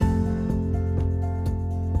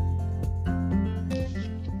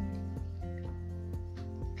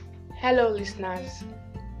Hello, listeners.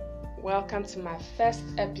 Welcome to my first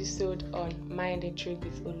episode on Mind Intrigue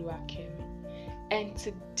with Oluwakemi. And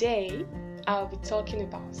today, I'll be talking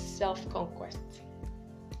about self-conquest.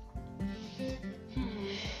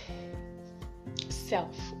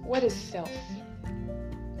 Self. What is self?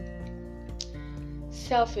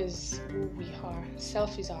 Self is who we are.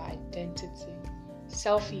 Self is our identity.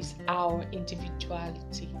 Self is our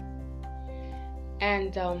individuality.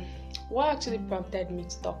 And what actually prompted me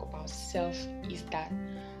to talk about self is that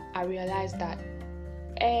I realized that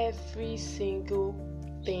every single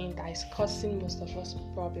thing that is causing most of us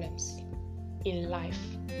problems in life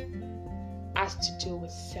has to do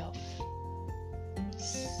with self.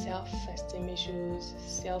 Self-esteem issues,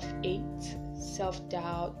 self-hate,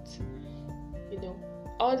 self-doubt,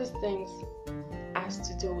 all these things has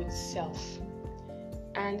to do with self.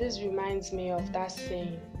 And this reminds me of that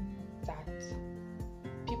saying that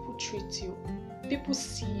people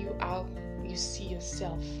see you how you see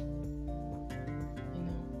yourself.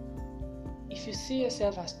 If you see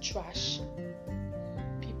yourself as trash,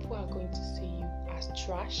 people are going to see you as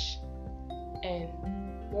trash and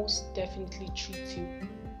most definitely treat you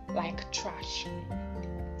like trash.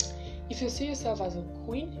 If you see yourself as a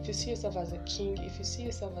queen, if you see yourself as a king, if you see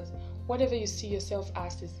yourself as whatever you see yourself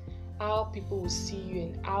as is how people will see you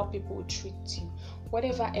and how people will treat you.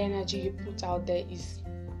 Whatever energy you put out there is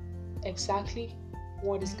exactly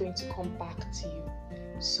what is going to come back to you.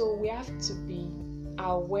 So we have to be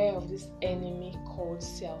aware of this enemy called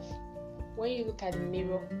self. When you look at the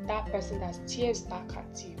mirror, that person that stares back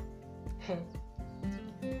at you,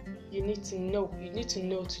 you need to know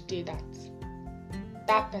today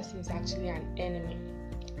that person is actually an enemy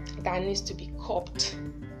that needs to be curbed.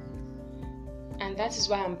 And that is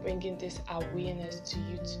why I'm bringing this awareness to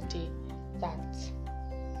you today, that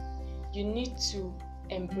you need to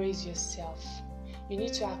embrace yourself. You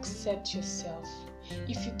need to accept yourself.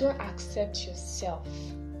 If you don't accept yourself,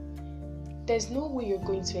 there's no way you're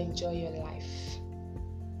going to enjoy your life.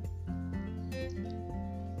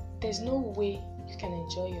 There's no way you can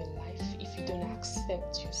enjoy your life if you don't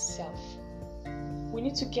accept yourself. We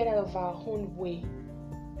need to get out of our own way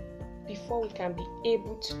before we can be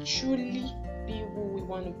able to truly be who we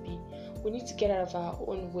want to be. We need to get out of our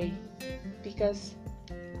own way, because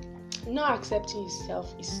not accepting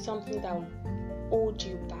yourself is something that will hold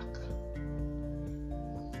you back.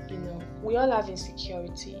 We all have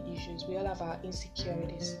insecurity issues. We all have our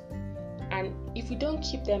insecurities. And if we don't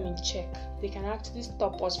keep them in check, they can actually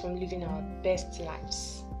stop us from living our best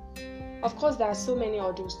lives. Of course, there are so many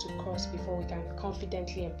hurdles to cross before we can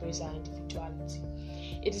confidently embrace our individuality.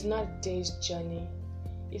 It is not a day's journey.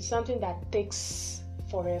 It's something that takes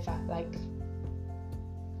forever.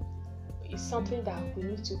 It's something that we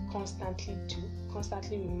need to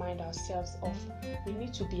constantly remind ourselves of. We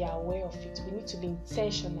need to be aware of it. We need to be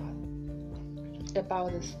intentional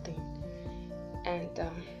about this thing. And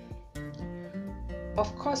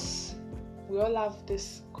of course, we all have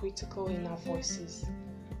this critical inner voices,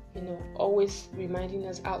 always reminding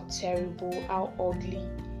us how terrible, how ugly,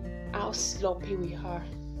 how sloppy we are.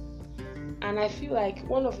 And I feel like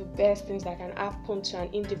one of the best things that can happen to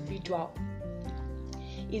an individual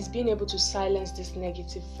is being able to silence these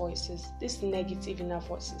negative voices, these negative inner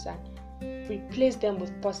voices, and replace them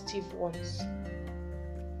with positive ones.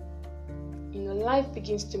 Life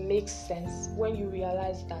begins to make sense when you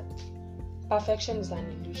realize that perfection is an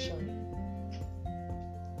illusion.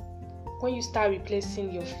 When you start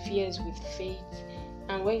replacing your fears with faith,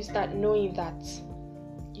 and when you start knowing that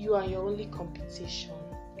you are your only competition,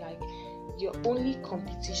 your only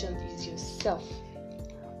competition is yourself.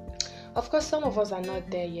 Of course, some of us are not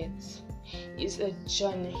there yet. It's a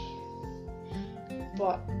journey.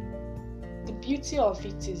 But the beauty of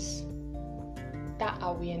it is that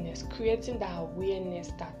awareness, creating that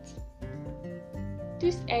awareness that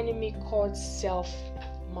this enemy called self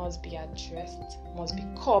must be addressed, must be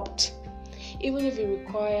curbed, even if it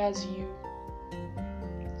requires you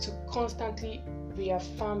to constantly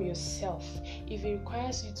reaffirm yourself, if it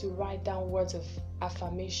requires you to write down words of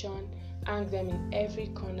affirmation, hang them in every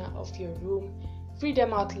corner of your room, read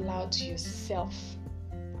them out loud to yourself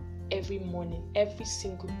every morning, every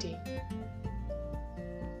single day.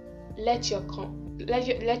 Let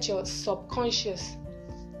your subconscious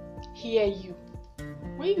hear you.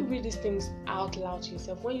 When you read these things out loud to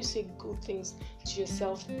yourself, when you say good things to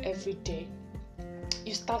yourself every day,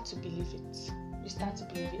 you start to believe it.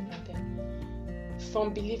 And then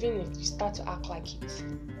from believing it, you start to act like it.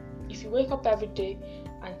 If you wake up every day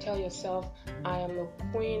and tell yourself, I am a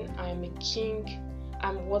queen, I am a king,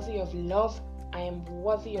 I'm worthy of love, I am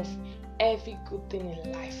worthy of every good thing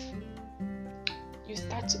in life, you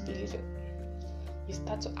start to believe it. You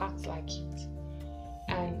start to act like it.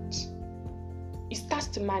 And it starts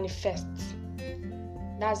to manifest.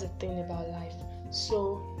 That's the thing about life.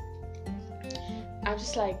 So I'm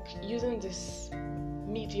just like using this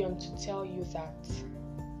medium to tell you that,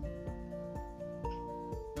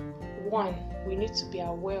 one, we need to be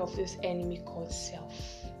aware of this enemy called self.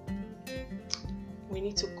 We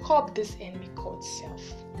need to curb this enemy called self.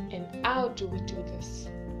 And how do we do this?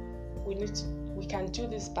 We can do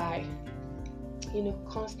this by,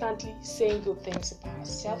 constantly saying good things about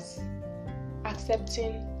ourselves,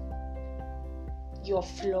 accepting your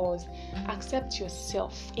flaws, accept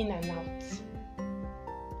yourself in and out.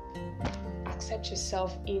 Accept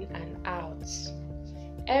yourself in and out.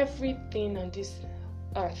 Everything on this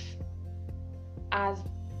earth has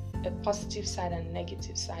a positive side and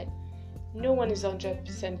negative side. No one is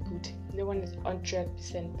 100% good. No one is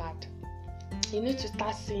 100% bad. You need to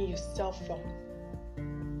start seeing yourself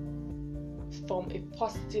from a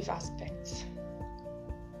positive aspect.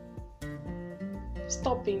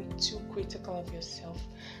 Stop being too critical of yourself.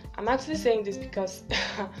 I'm actually saying this because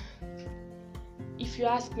if you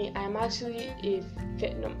ask me, I'm actually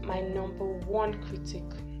my number one critic.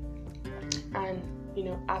 And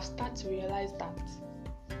I've started to realize that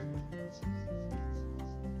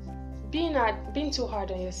being too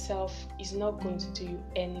hard on yourself is not going to do you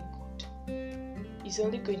any good. It's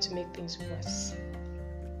only going to make things worse.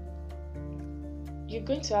 You're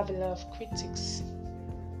going to have a lot of critics,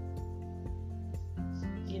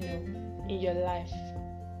 in your life.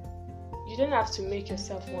 You don't have to make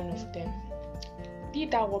yourself one of them. Be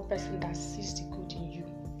that one person that sees the good in you.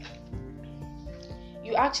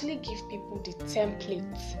 You actually give people the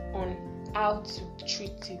template on how to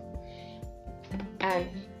treat you. And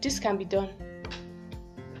this can be done.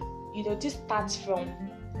 This starts from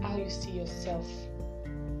how you see yourself.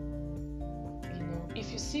 If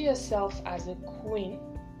you see yourself as a queen,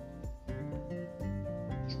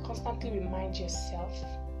 you constantly remind yourself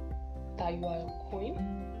that you are a queen.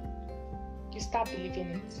 You start believing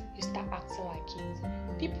it. You start acting like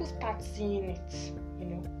it. People start seeing it,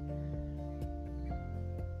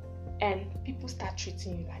 and people start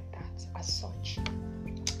treating you like that, as such.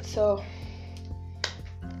 So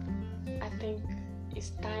I think it's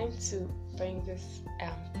time to bring this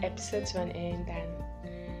episode to an end, and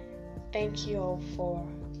thank you all for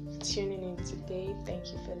tuning in today.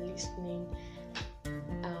 Thank you for listening.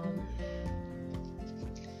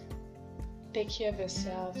 Take care of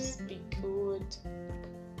yourselves. Be good.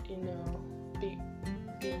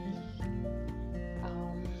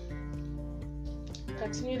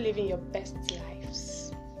 Continue living your best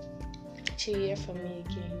lives. Till you hear from me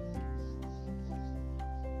again.